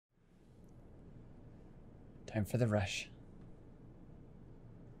Time for the rush.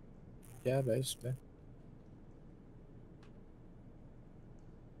 Yeah, basically.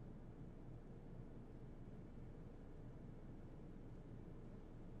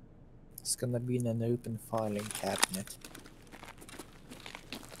 It's gonna be in an open filing cabinet.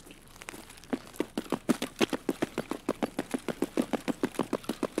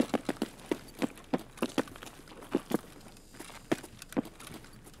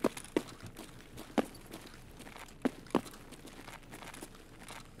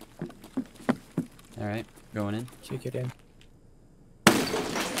 Alright, going in. Kick it in.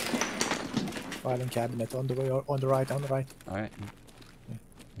 Filing cabinet on the way, on the right, on the right. Alright.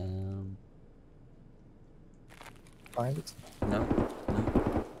 Yeah. Find it. No. What?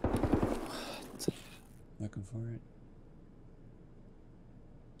 Looking for it.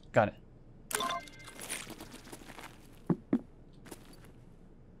 Got it.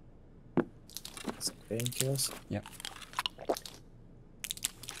 Some painkillers. Yep.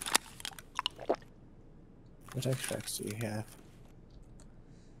 What extracts do you have?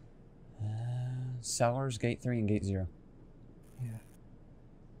 Cellars, gate 3 and gate 0. Yeah.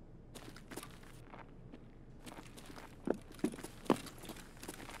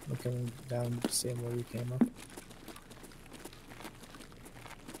 Looking down the same way you came up.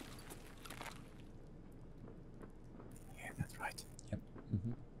 Yeah, that's right. Yep.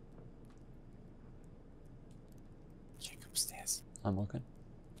 Check upstairs. I'm looking.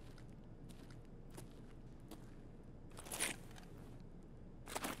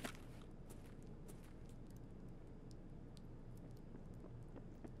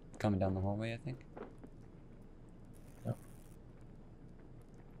 Coming down the hallway, I think. No.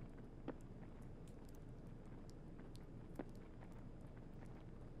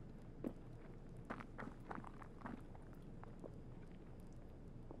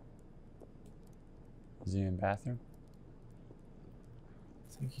 Is he in the bathroom?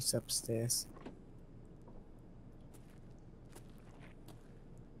 I think he's upstairs.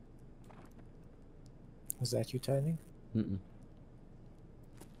 Was that you turning? Mm-mm.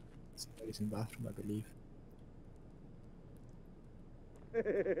 Somebody's in the bathroom, I believe.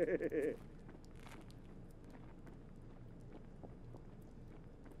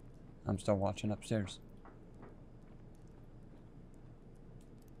 I'm still watching upstairs.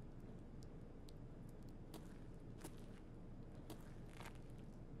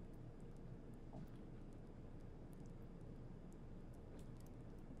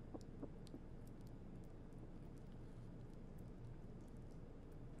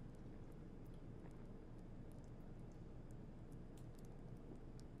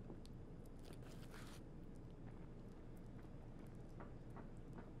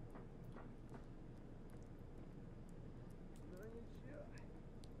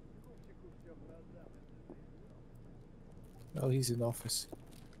 Oh, he's in office.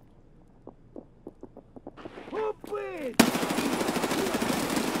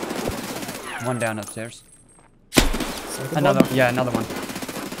 One down upstairs. Second Another, one. yeah, another one.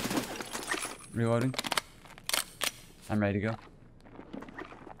 Reloading. I'm ready to go.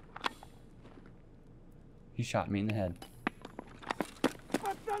 He shot me in the head.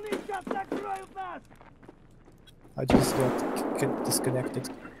 I just got disconnected.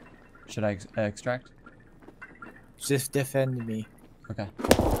 Should I extract? Just defend me. Okay.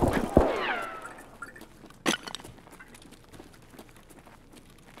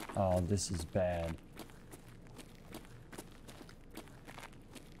 Oh, this is bad.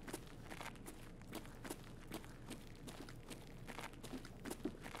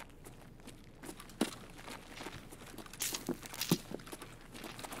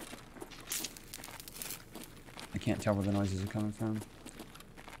 I can't tell where the noises are coming from.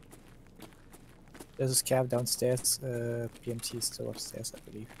 There's a scav downstairs. PMC is still upstairs, I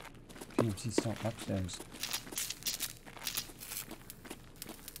believe. PMC's still upstairs.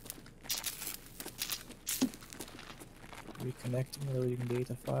 Reconnecting, loading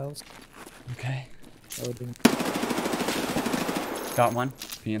data files. Okay. Loading. Got one.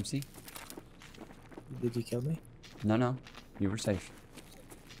 PMC. Did you kill me? No. You were safe.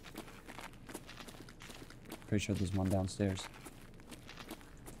 Pretty sure there's one downstairs.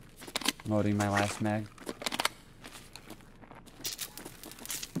 Loading my last mag.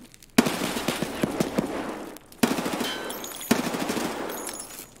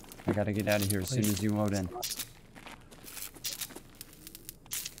 I gotta get out of here as soon as you load in.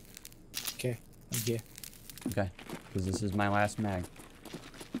 Okay, I'm here. Okay, because this is my last mag.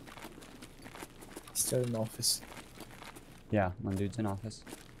 Still in office. Yeah, one dude's in office.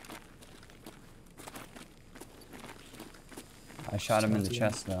 I shot him in the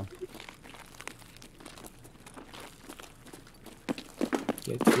chest though.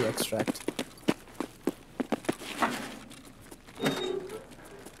 Get to extract.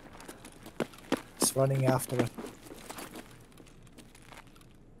 It's running after it.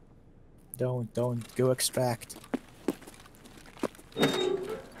 Don't go extract.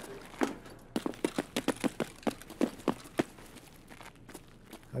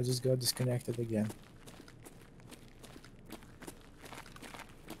 I just got disconnected again.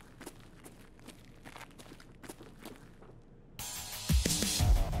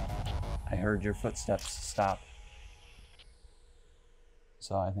 I heard your footsteps stop.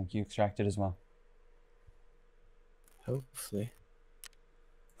 So I think you extracted as well. Hopefully.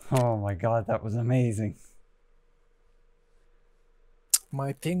 Oh my god, that was amazing.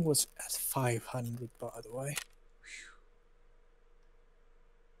 My ping was at 500, by the way.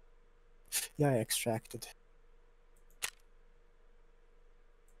 Yeah, I extracted.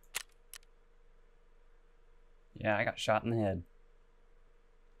 Yeah, I got shot in the head.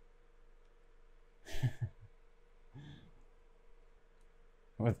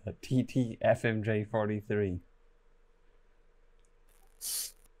 With a TT FMJ 43.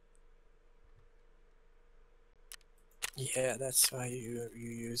 Yeah, that's why you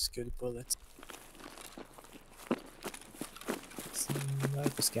use good bullets.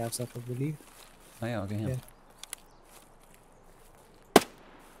 Sniper scouts up, I believe. Oh yeah, okay, him. Yeah.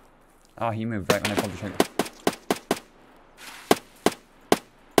 Oh, he moved right when I pulled the trigger.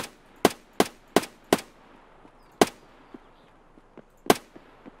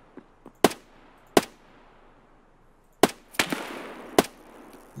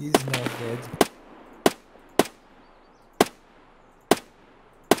 He's not dead.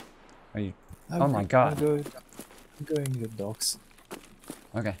 Are you? Oh my god. I'm going with dogs.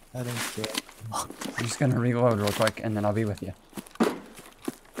 Okay. I don't care. I'm just gonna reload real quick and then I'll be with you.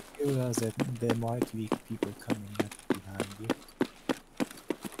 You realize that there might be people coming up behind you.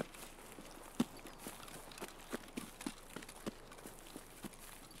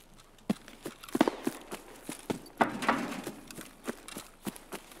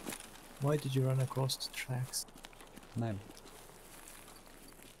 Why did you run across the tracks? No.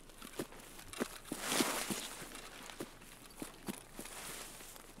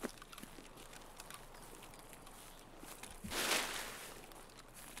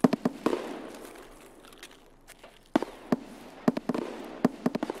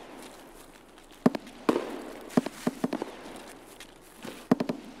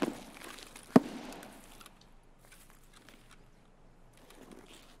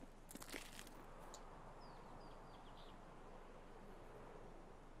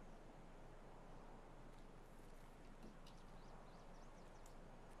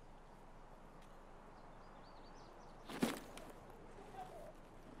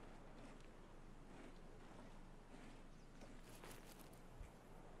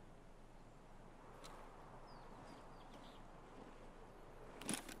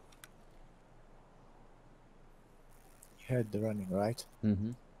 You heard the running, right?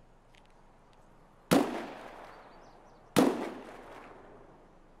 Mm-hmm.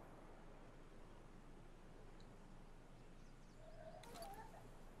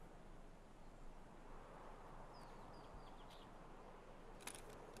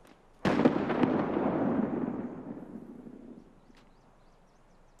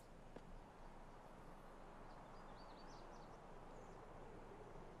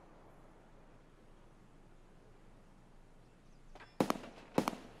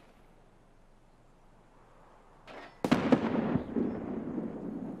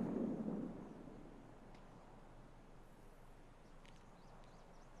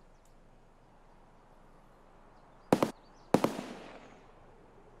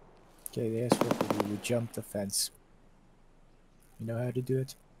 Okay, there's what we jump the fence. You know how to do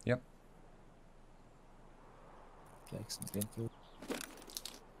it? Yep. Like some info.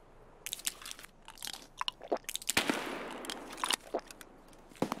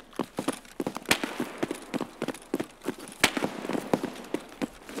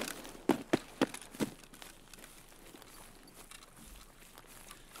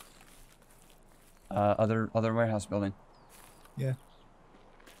 Other warehouse building. Yeah.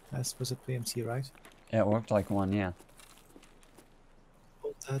 That was a PMC, right? It looked like one, yeah.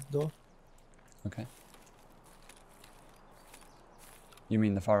 Hold that door. Okay. You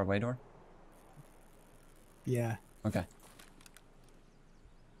mean the far away door? Yeah. Okay.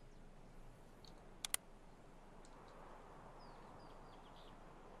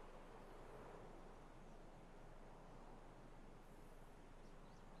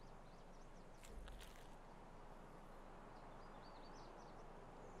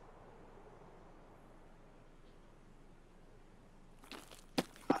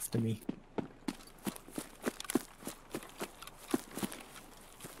 to me.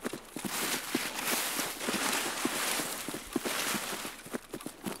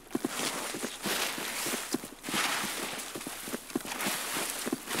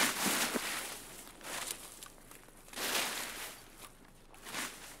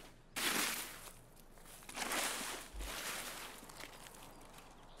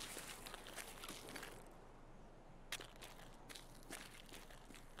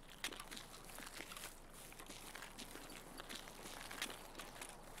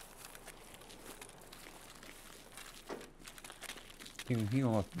 You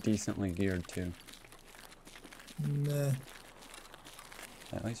look decently geared too. Nah.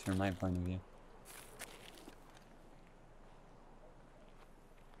 At least from my point of view.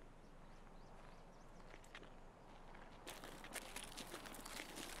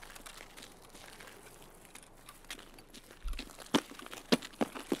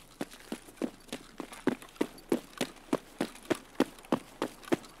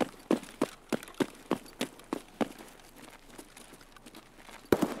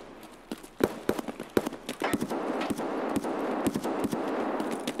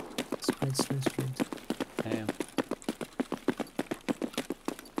 Sprint. Damn.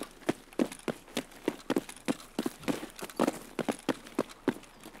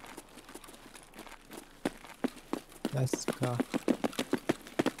 That's the car.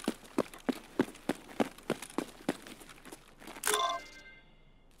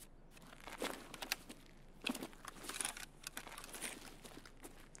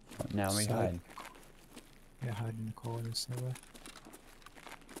 Now we hide. Yeah, hide in the corner somewhere.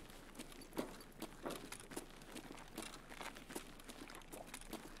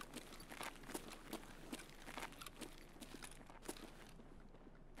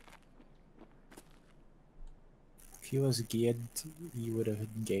 If he was geared, he would have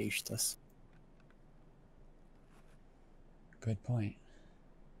engaged us. Good point.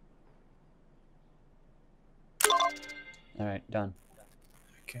 Alright, done.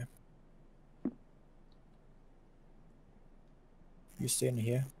 Okay. You staying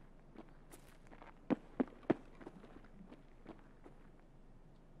here?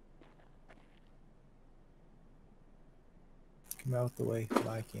 Come out the way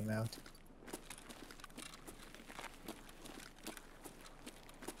I came out.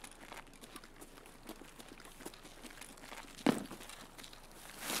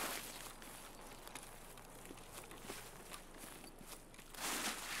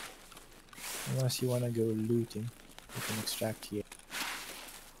 Unless you want to go looting, you can extract here.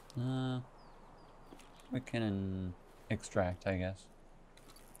 We can extract, I guess.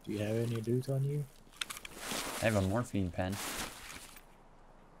 Do you have any loot on you? I have a morphine pen.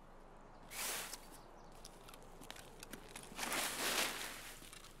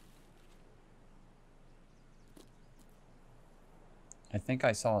 I think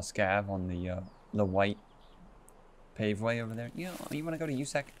I saw a scav on the white paveway over there. You want to go to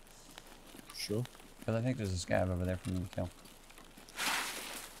USEC? Sure. Because I think there's a scav over there for me to kill.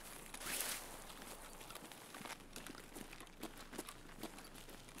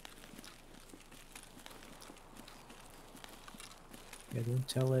 Yeah, don't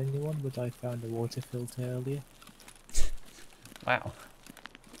tell anyone, but I found a water filter earlier. Wow.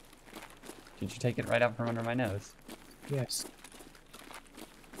 Did you take it right out from under my nose? Yes.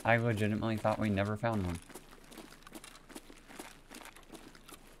 I legitimately thought we never found one.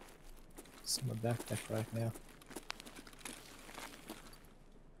 It's in my backpack right now.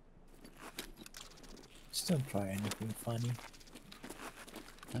 Just don't try anything funny.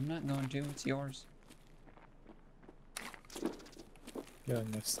 I'm not going to. It's yours.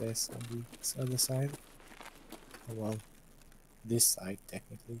 Going upstairs on the other side. Oh well, this side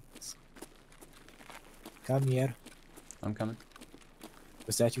technically. Come here. I'm coming.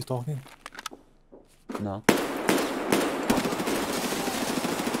 Was that you talking? No.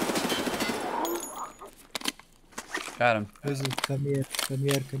 Got him. Listen, come here.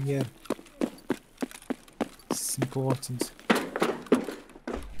 This is important.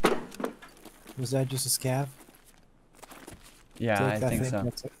 Was that just a scav? Yeah, I think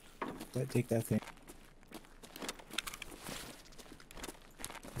so. Take that thing.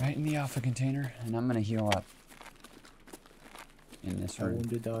 Right in the alpha container, and I'm gonna heal up. In this How room.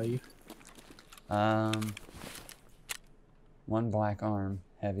 wounded are you? One black arm,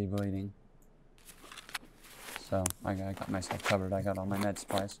 heavy bleeding. So, I got myself covered. I got all my med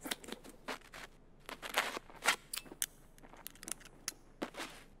supplies.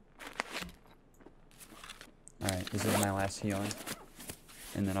 Alright, this is my last healing.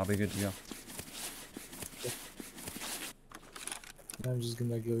 And then I'll be good to go. I'm just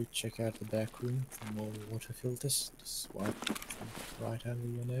gonna go check out the back room for more water filters. Just wipe right under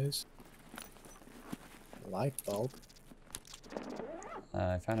your nose. Light bulb.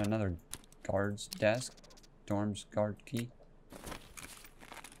 I found another guard's desk. Dorm's guard key.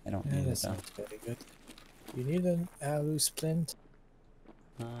 I don't Yeah, need that it though. sounds very good. You need an alu splint?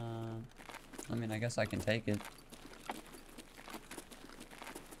 I mean, I guess I can take it.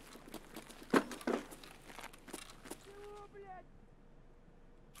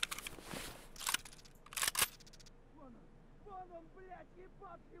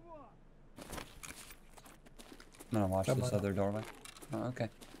 I'm gonna watch Come this on. other doorway. Oh, okay.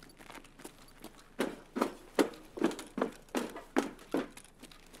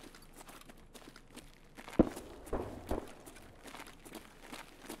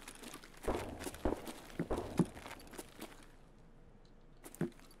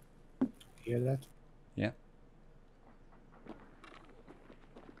 Hear that? Yeah.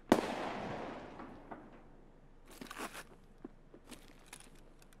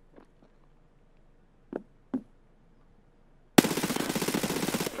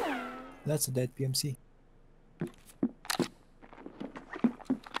 That's a dead PMC.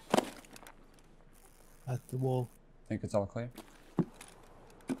 At the wall. Think it's all clear?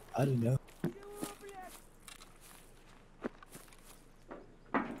 I don't know.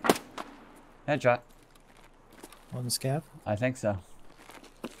 Headshot. On the scab? I think so.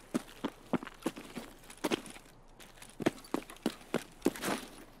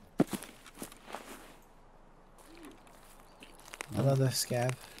 Another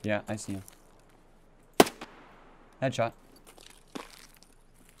scab. Yeah, I see him. Headshot.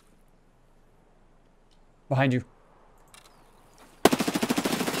 Behind you.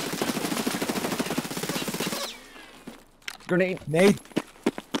 Grenade. Nade!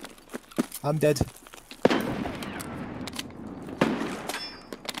 I'm dead.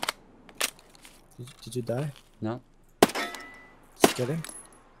 Did you die? No, Just kidding.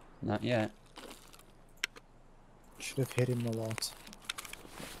 not yet. Should have hit him a lot.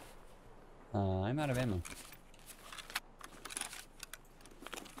 I'm out of ammo.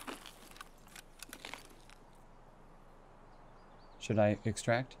 Should I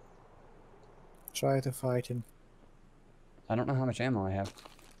extract? Try to fight him. I don't know how much ammo I have.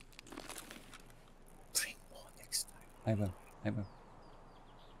 Bring more next time. I will. I will.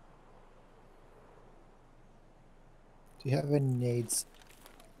 Do you have any nades?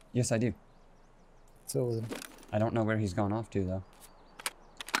 Yes, I do. Throw them. I don't know where he's gone off to, though.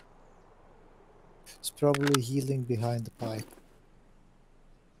 It's probably healing behind the pipe.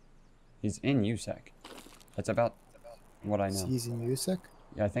 He's in USEC. That's about what I know. He's in USEC?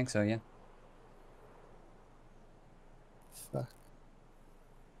 Yeah, I think so, yeah. Fuck.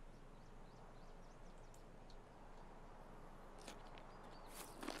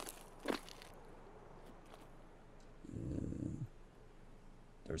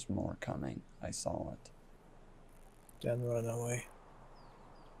 There's more coming. I saw it. Then run away.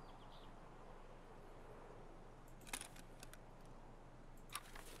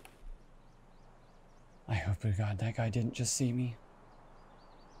 I hope to God that guy didn't just see me.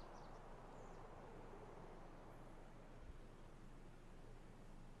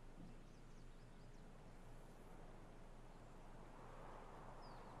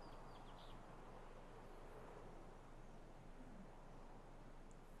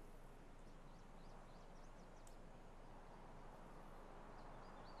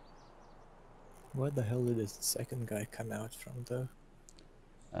 Where the hell did this second guy come out from, though?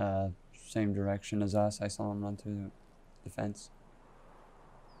 Same direction as us. I saw him run through the fence.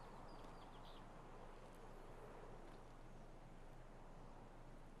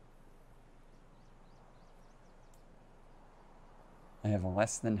 I have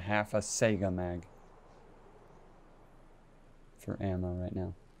less than half a Sega mag for ammo right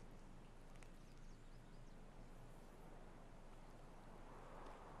now.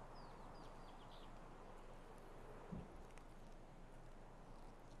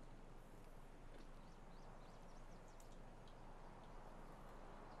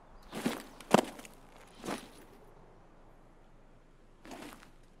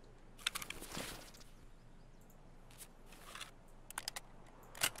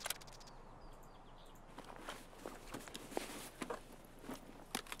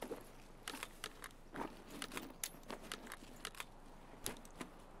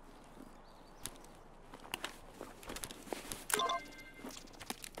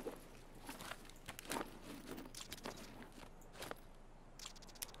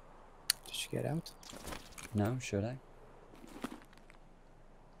 Did you get out? No, should I?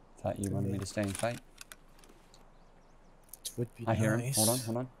 Thought you wanted me to stay and fight. It would be I hear him. nice. Hold on,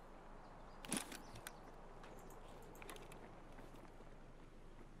 hold on.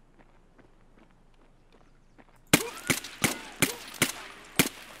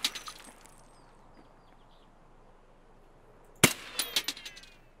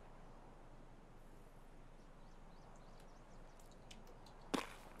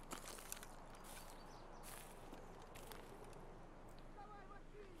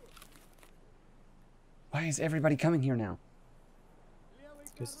 Why is everybody coming here now?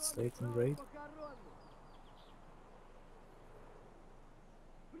 Because it's late in the raid.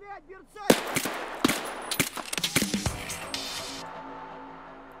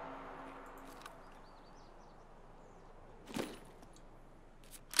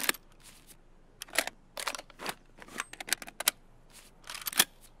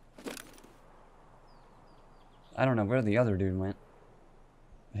 I don't know where the other dude went.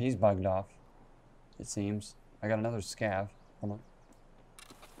 He's bugged off, it seems. I got another scav. Hold on.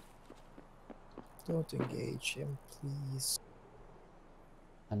 Don't engage him, please.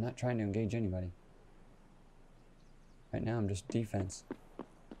 I'm not trying to engage anybody. Right now, I'm just defense.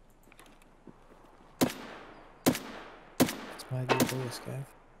 It's my little boy, Scav.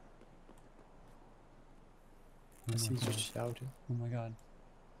 I see you shouting. Oh my god.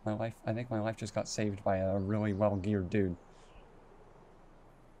 My life, I think my life just got saved by a really well-geared dude.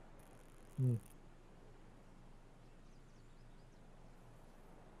 Hmm.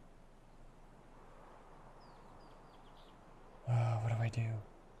 What do I do?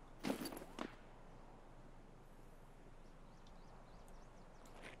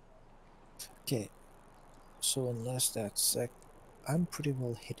 Okay. So unless that's sec, I'm pretty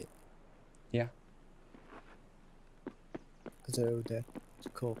well hidden. Yeah. So that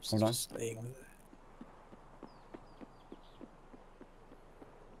corpse is Hold on. just laying there.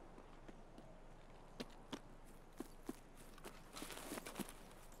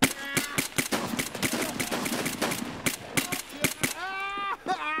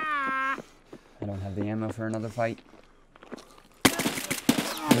 I don't have the ammo for another fight.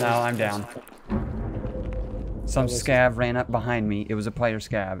 No, I'm down. Some scav ran up behind me. It was a player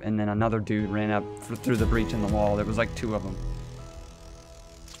scav. And then another dude ran up through the breach in the wall. There was like 2 of them.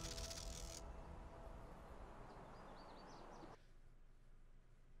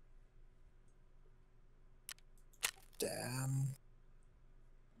 Damn.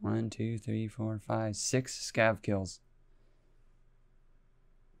 1, 2, 3, 4, 5, 6 scav kills.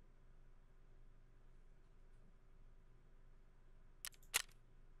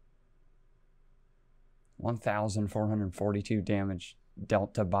 $1,442 damage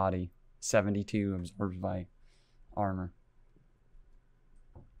dealt to body. 72 absorbed by armor.